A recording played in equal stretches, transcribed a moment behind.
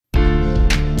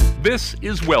This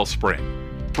is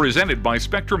Wellspring, presented by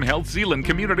Spectrum Health Zeeland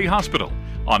Community Hospital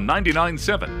on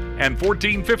 99.7 and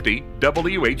 1450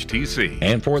 WHTC.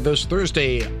 And for this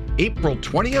Thursday, April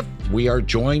 20th, we are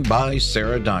joined by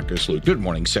Sarah Donkersloot. Good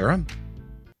morning, Sarah.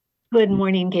 Good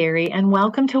morning, Gary, and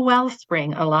welcome to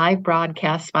Wellspring, a live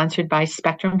broadcast sponsored by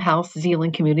Spectrum Health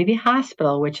Zeeland Community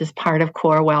Hospital, which is part of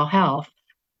Corewell Health.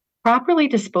 Properly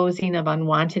disposing of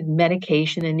unwanted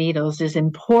medication and needles is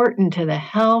important to the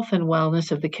health and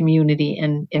wellness of the community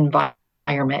and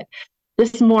environment.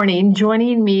 This morning,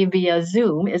 joining me via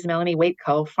Zoom is Melanie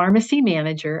Waitko, Pharmacy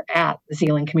Manager at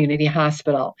Zeeland Community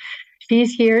Hospital.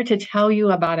 She's here to tell you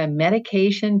about a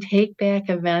medication take-back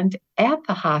event at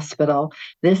the hospital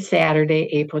this Saturday,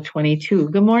 April 22.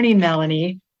 Good morning,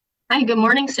 Melanie. Hi, good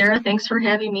morning, Sarah. Thanks for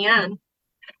having me on.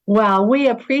 Well, we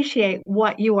appreciate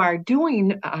what you are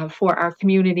doing for our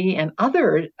community and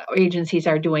other agencies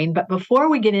are doing. But before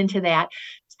we get into that,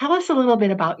 tell us a little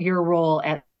bit about your role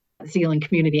at Zeeland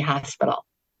Community Hospital.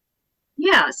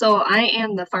 Yeah, so I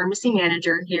am the pharmacy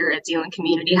manager here at Zeeland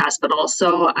Community Hospital.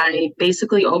 So I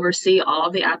basically oversee all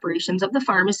of the operations of the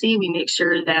pharmacy. We make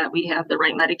sure that we have the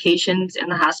right medications in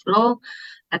the hospital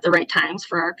at the right times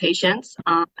for our patients.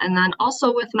 And then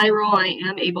also with my role, I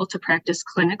am able to practice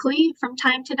clinically from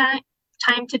time to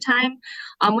time,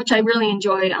 which I really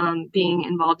enjoy being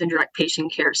involved in direct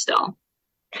patient care still.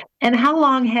 And how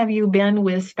long have you been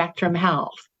with Spectrum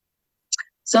Health?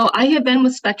 So I have been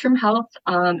with Spectrum Health.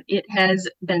 It has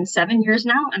been 7 years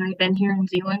now, and I've been here in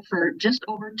Zeeland for just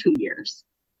over 2 years.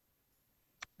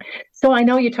 So I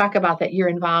know you talk about that you're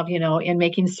involved, in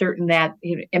making certain that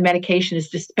a medication is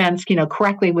dispensed,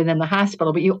 correctly within the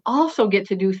hospital, but you also get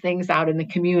to do things out in the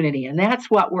community. And that's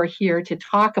what we're here to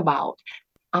talk about,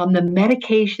 the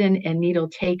medication and needle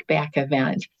take-back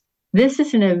event. This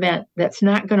is an event that's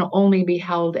not going to only be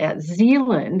held at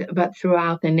Zeeland, but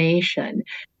throughout the nation.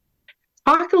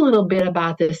 Talk a little bit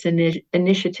about this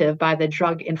initiative by the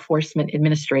Drug Enforcement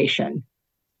Administration.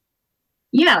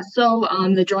 Yeah, so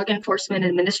the Drug Enforcement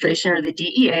Administration, or the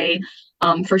DEA,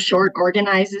 for short,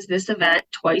 organizes this event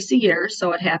twice a year.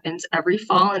 So it happens every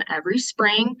fall and every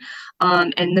spring.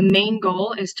 And the main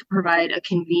goal is to provide a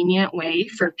convenient way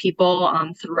for people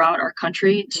throughout our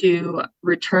country to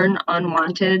return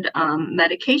unwanted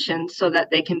medications so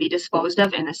that they can be disposed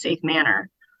of in a safe manner.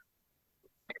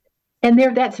 And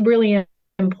that's really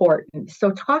important.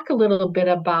 So talk a little bit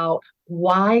about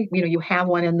why, you have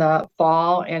one in the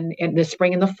fall and in the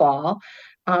spring and the fall,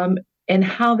 and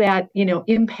how that,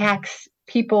 impacts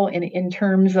people in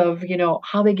terms of,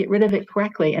 how they get rid of it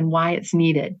correctly and why it's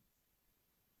needed.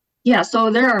 Yeah, so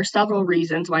there are several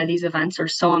reasons why these events are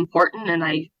so important, and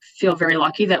I feel very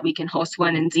lucky that we can host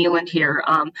one in Zeeland here.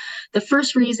 The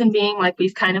first reason being, like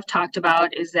we've kind of talked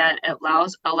about, is that it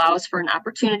allows for an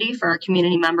opportunity for our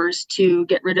community members to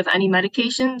get rid of any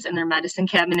medications in their medicine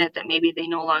cabinet that maybe they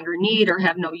no longer need or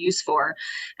have no use for.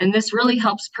 And this really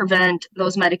helps prevent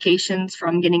those medications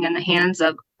from getting in the hands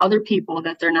of other people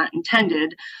that they're not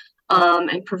intended.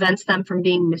 And prevents them from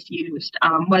being misused,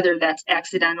 whether that's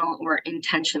accidental or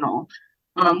intentional.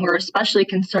 We're especially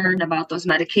concerned about those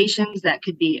medications that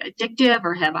could be addictive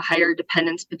or have a higher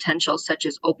dependence potential, such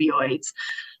as opioids.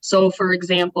 So, for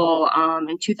example,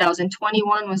 in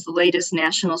 2021 was the latest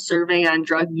national survey on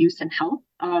drug use and health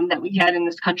that we had in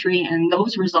this country, and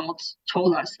those results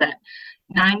told us that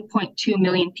 9.2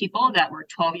 million people that were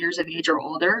 12 years of age or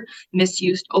older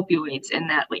misused opioids in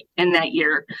that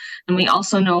year. And we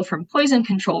also know from poison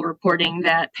control reporting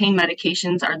that pain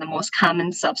medications are the most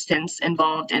common substance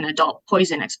involved in adult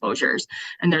poison exposures,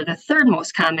 and they're the third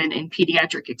most common in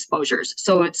pediatric exposures.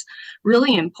 So it's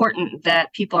really important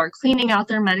that people are cleaning out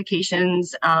their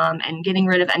medications and getting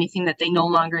rid of anything that they no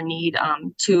longer need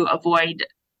to avoid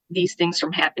these things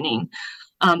from happening.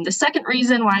 The second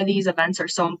reason why these events are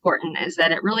so important is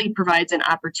that it really provides an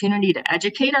opportunity to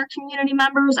educate our community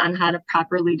members on how to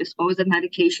properly dispose of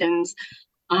medications,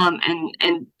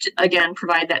 and again,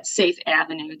 provide that safe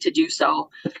avenue to do so.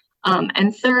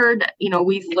 And third,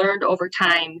 we've learned over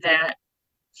time that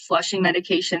flushing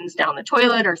medications down the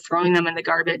toilet or throwing them in the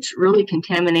garbage really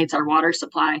contaminates our water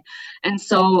supply. And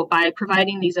so by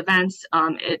providing these events,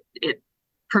 it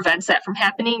prevents that from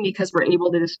happening because we're able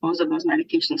to dispose of those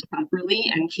medications properly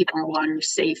and keep our water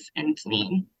safe and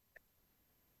clean.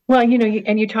 Well,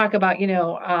 and you talk about,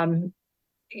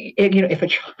 if a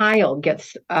child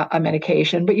gets a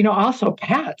medication, but, also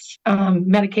pets,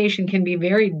 medication can be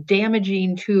very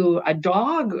damaging to a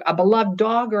dog, a beloved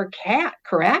dog or cat,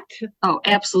 correct? Oh,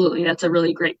 absolutely. That's a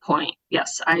really great point.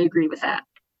 Yes, I agree with that.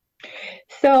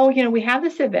 So, we have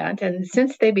this event, and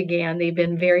since they began, they've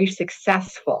been very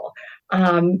successful.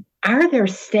 Are there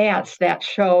stats that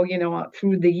show,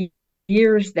 through the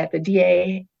years that the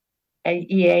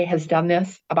DEA has done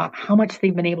this about how much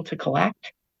they've been able to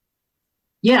collect?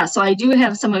 Yeah, so I do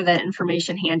have some of that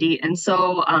information handy. And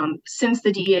so since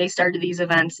the DEA started these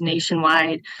events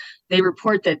nationwide, they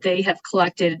report that they have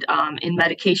collected in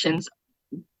medications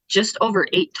just over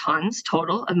 8 tons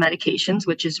total of medications,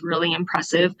 which is really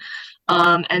impressive.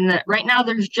 And that right now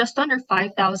there's just under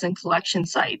 5,000 collection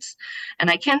sites. And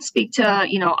I can speak to,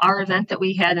 our event that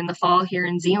we had in the fall here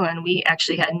in Zeeland. We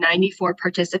actually had 94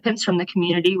 participants from the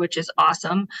community, which is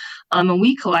awesome. And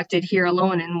we collected here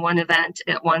alone in one event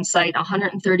at one site,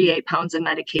 138 pounds of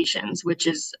medications, which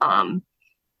is, I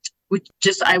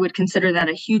would consider that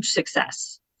a huge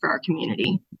success for our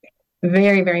community.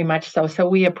 Very, very much so. So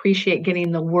we appreciate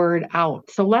getting the word out.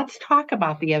 So let's talk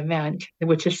about the event,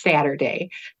 which is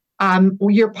Saturday.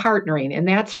 You're partnering, and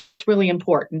that's really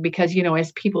important because,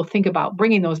 as people think about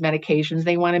bringing those medications,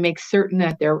 they want to make certain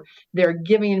that they're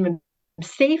giving them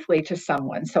safely to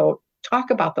someone. So talk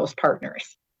about those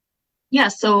partners. Yeah,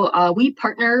 so we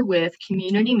partner with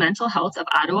Community Mental Health of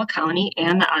Ottawa County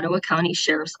and the Ottawa County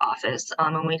Sheriff's Office.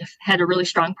 And we've had a really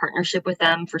strong partnership with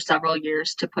them for several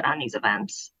years to put on these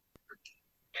events.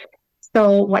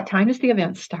 So what time does the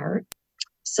event start?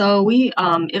 So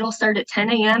it'll start at 10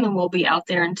 a.m. and we'll be out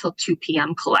there until 2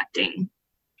 p.m. collecting,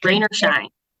 rain or shine.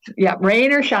 Yeah,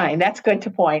 rain or shine. That's good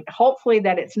to point. Hopefully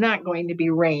that it's not going to be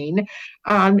rain.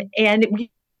 And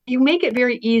you make it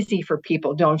very easy for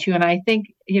people, don't you? And I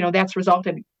think, that's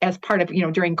resulted as part of,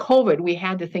 during COVID, we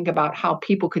had to think about how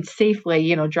people could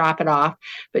safely, drop it off.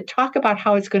 But talk about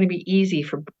how it's going to be easy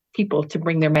for people to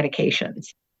bring their medications.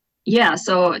 Yeah,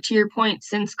 so to your point,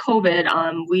 since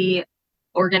COVID, we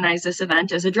organize this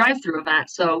event as a drive-through event.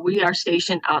 So we are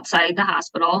stationed outside the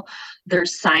hospital.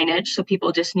 There's signage, so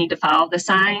people just need to follow the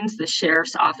signs. The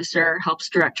sheriff's officer helps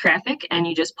direct traffic, and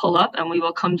you just pull up and we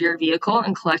will come to your vehicle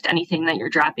and collect anything that you're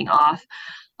dropping off,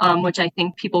 which I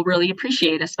think people really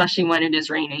appreciate, especially when it is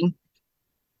raining.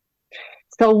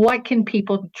 So what can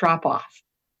people drop off?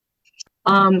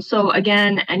 So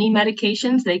again, any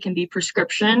medications, they can be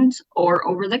prescriptions or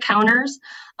over the counters,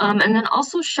 and then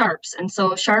also sharps. And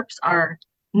so sharps are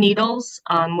needles,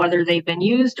 whether they've been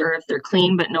used or if they're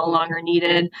clean but no longer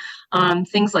needed.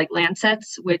 Things like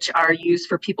lancets, which are used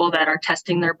for people that are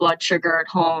testing their blood sugar at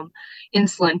home,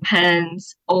 insulin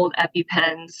pens, old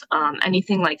EpiPens,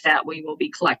 anything like that we will be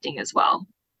collecting as well.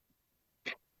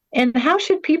 And how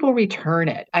should people return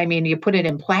it? I mean, you put it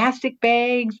in plastic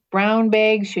bags, brown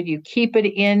bags? Should you keep it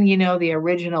in, the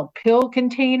original pill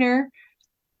container?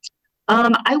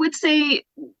 I would say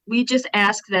we just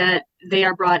ask that they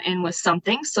are brought in with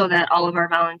something so that all of our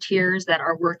volunteers that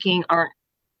are working aren't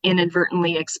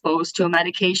inadvertently exposed to a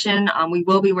medication. We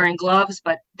will be wearing gloves,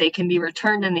 but they can be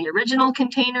returned in the original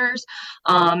containers,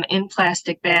 in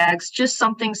plastic bags, just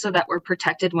something so that we're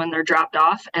protected when they're dropped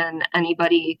off, and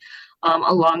anybody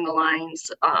along the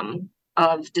lines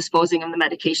of disposing of the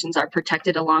medications are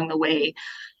protected along the way.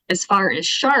 As far as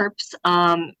sharps,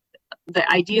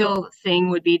 the ideal thing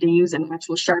would be to use an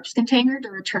actual sharps container to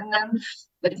return them.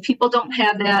 But if people don't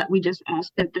have that, we just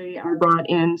ask that they are brought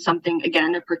in something,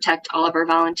 again, to protect all of our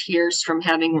volunteers from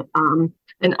having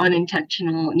an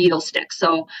unintentional needle stick.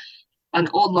 So an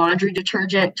old laundry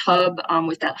detergent tub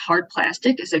with that hard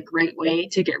plastic is a great way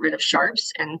to get rid of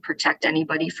sharps and protect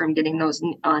anybody from getting those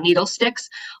needle sticks.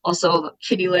 Also,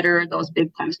 kitty litter, those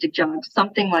big plastic jugs,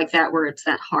 something like that where it's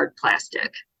that hard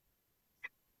plastic.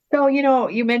 So,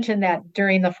 you mentioned that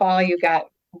during the fall you got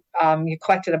you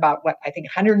collected about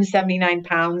 179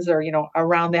 pounds or,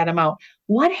 around that amount.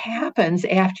 What happens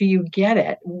after you get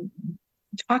it?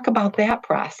 Talk about that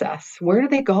process. Where do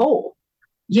they go?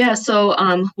 Yeah, so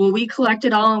we collect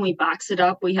it all and we box it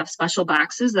up. We have special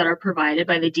boxes that are provided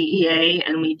by the DEA,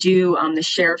 and we do, the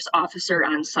sheriff's officer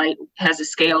on site has a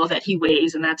scale that he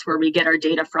weighs, and that's where we get our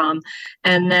data from.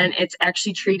 And then it's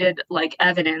actually treated like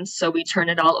evidence. So we turn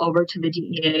it all over to the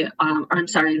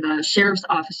the sheriff's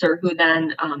officer, who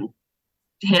then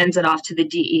hands it off to the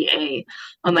DEA,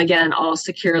 again, all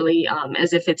securely,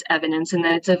 as if it's evidence, and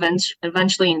then it's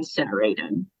eventually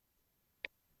incinerated.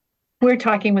 We're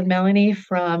talking with Melanie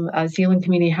from Zeeland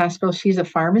Community Hospital. She's a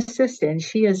pharmacist, and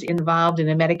she is involved in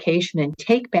a medication and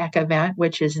take-back event,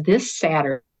 which is this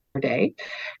Saturday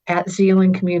at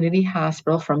Zeeland Community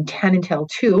Hospital from 10 until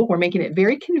 2. We're making it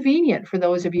very convenient for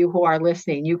those of you who are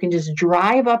listening. You can just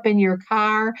drive up in your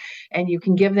car and you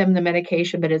can give them the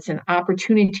medication, but it's an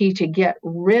opportunity to get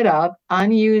rid of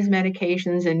unused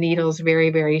medications and needles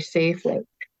very, very safely.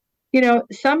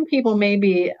 Some people may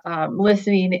be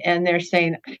listening and they're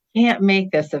saying, I can't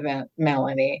make this event,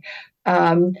 Melanie.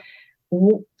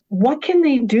 what can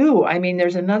they do? I mean,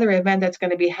 there's another event that's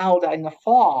going to be held in the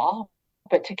fall,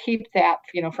 but to keep that,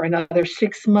 for another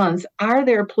 6 months, are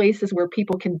there places where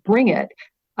people can bring it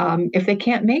if they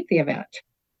can't make the event?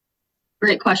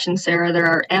 Great question, Sarah. There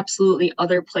are absolutely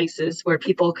other places where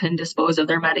people can dispose of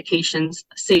their medications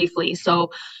safely. So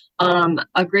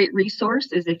a great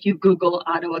resource is if you Google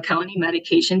Ottawa County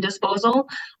medication disposal,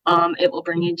 it will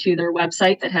bring you to their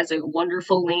website that has a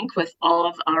wonderful link with all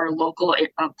of our local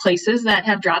places that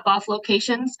have drop-off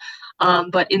locations.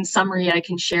 But in summary, I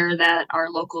can share that our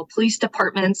local police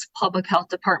departments, public health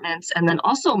departments, and then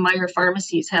also Meijer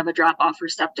pharmacies have a drop-off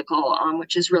receptacle,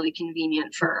 which is really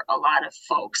convenient for a lot of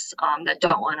folks that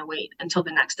don't want to wait until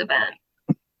the next event.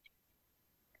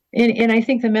 And I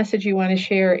think the message you want to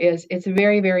share is it's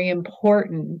very, very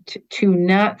important to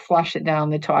not flush it down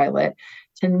the toilet,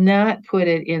 to not put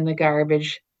it in the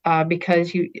garbage,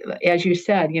 because as you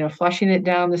said, flushing it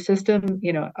down the system,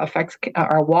 affects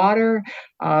our water.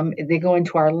 They go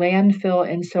into our landfill.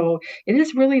 And so it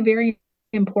is really very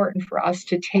important for us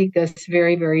to take this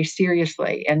very, very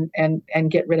seriously and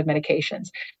get rid of medications.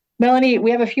 Melanie, we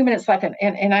have a few minutes left,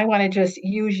 and I want to just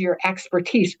use your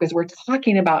expertise because we're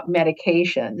talking about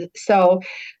medications. So,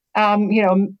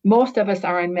 most of us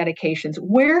are on medications.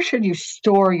 Where should you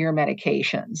store your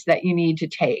medications that you need to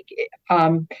take?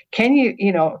 Can you,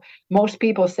 most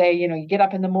people say, you get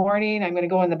up in the morning, I'm going to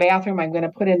go in the bathroom, I'm going to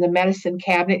put in the medicine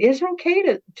cabinet. Is it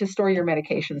okay to store your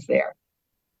medications there?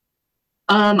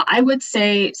 I would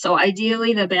say, so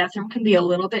ideally the bathroom can be a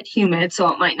little bit humid,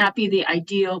 so it might not be the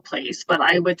ideal place, but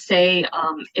I would say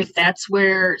if that's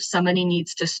where somebody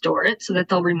needs to store it so that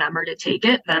they'll remember to take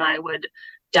it, then I would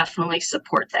definitely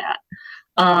support that.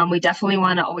 We definitely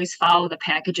want to always follow the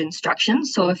package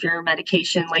instructions. So if your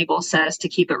medication label says to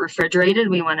keep it refrigerated,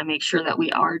 we want to make sure that we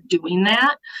are doing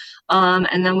that.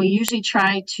 And then we usually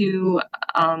try to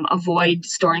avoid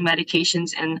storing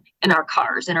medications in our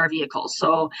cars, in our vehicles.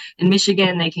 So in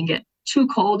Michigan, they can get too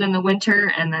cold in the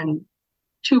winter and then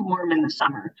too warm in the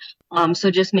summer. So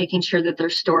just making sure that they're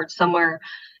stored somewhere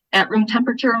at room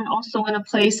temperature, and also in a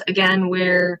place, again,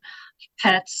 where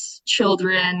pets,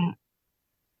 children,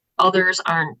 others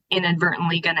aren't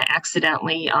inadvertently going to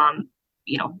accidentally,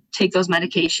 take those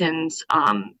medications,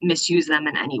 misuse them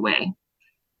in any way.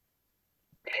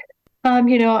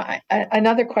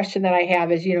 Another question that I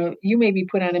have is, you may be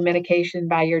put on a medication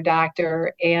by your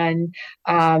doctor and,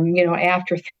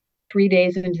 after 3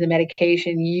 days into the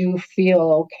medication, you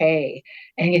feel okay.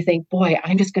 And you think, boy,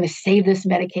 I'm just going to save this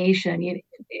medication.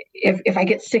 If I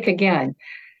get sick again,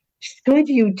 should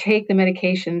you take the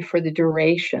medication for the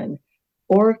duration,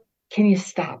 or can you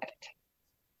stop it?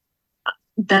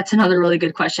 That's another really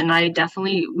good question.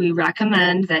 We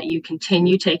recommend that you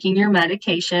continue taking your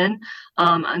medication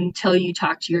until you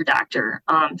talk to your doctor.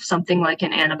 Something like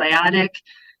an antibiotic,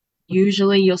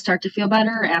 usually you'll start to feel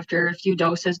better after a few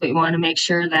doses, but you want to make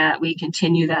sure that we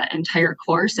continue that entire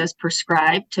course as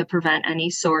prescribed to prevent any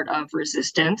sort of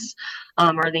resistance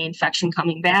or the infection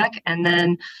coming back. And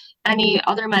then any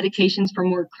other medications for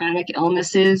more chronic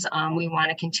illnesses, we want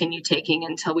to continue taking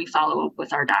until we follow up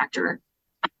with our doctor.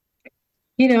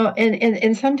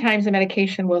 And sometimes the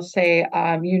medication will say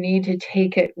you need to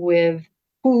take it with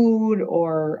food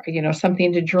or,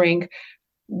 something to drink.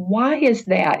 Why is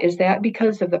that? Is that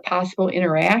because of the possible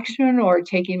interaction, or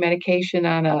taking medication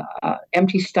on a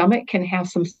empty stomach can have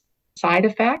some side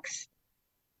effects?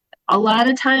 A lot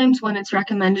of times when it's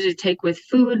recommended to take with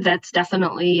food, that's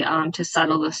definitely to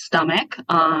settle the stomach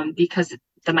because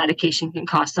the medication can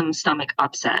cause some stomach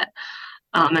upset.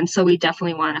 And so we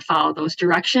definitely want to follow those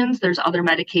directions. There's other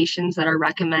medications that are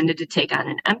recommended to take on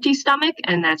an empty stomach,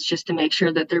 and that's just to make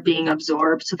sure that they're being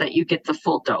absorbed so that you get the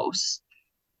full dose.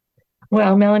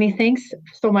 Well, Melanie, thanks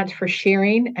so much for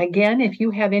sharing. Again, if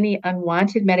you have any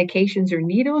unwanted medications or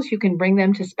needles, you can bring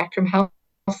them to Spectrum Health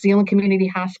Zeeland Community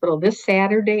Hospital this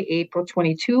Saturday, April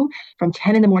 22, from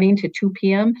 10 in the morning to 2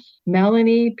 p.m.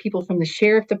 Melanie, people from the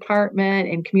Sheriff Department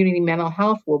and Community Mental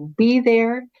Health will be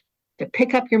there to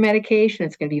pick up your medication.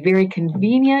 It's going to be very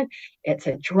convenient. It's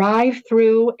a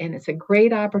drive-through, and it's a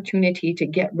great opportunity to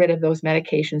get rid of those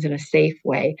medications in a safe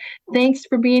way. Thanks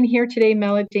for being here today,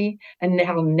 Melody. And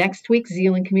now next week,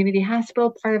 Zeeland Community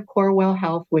Hospital, part of Corewell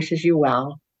Health, wishes you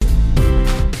well.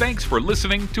 Thanks for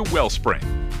listening to Wellspring,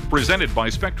 presented by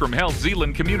Spectrum Health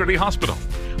Zeeland Community Hospital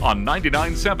on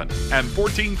 99.7 and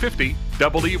 1450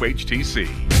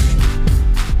 WHTC.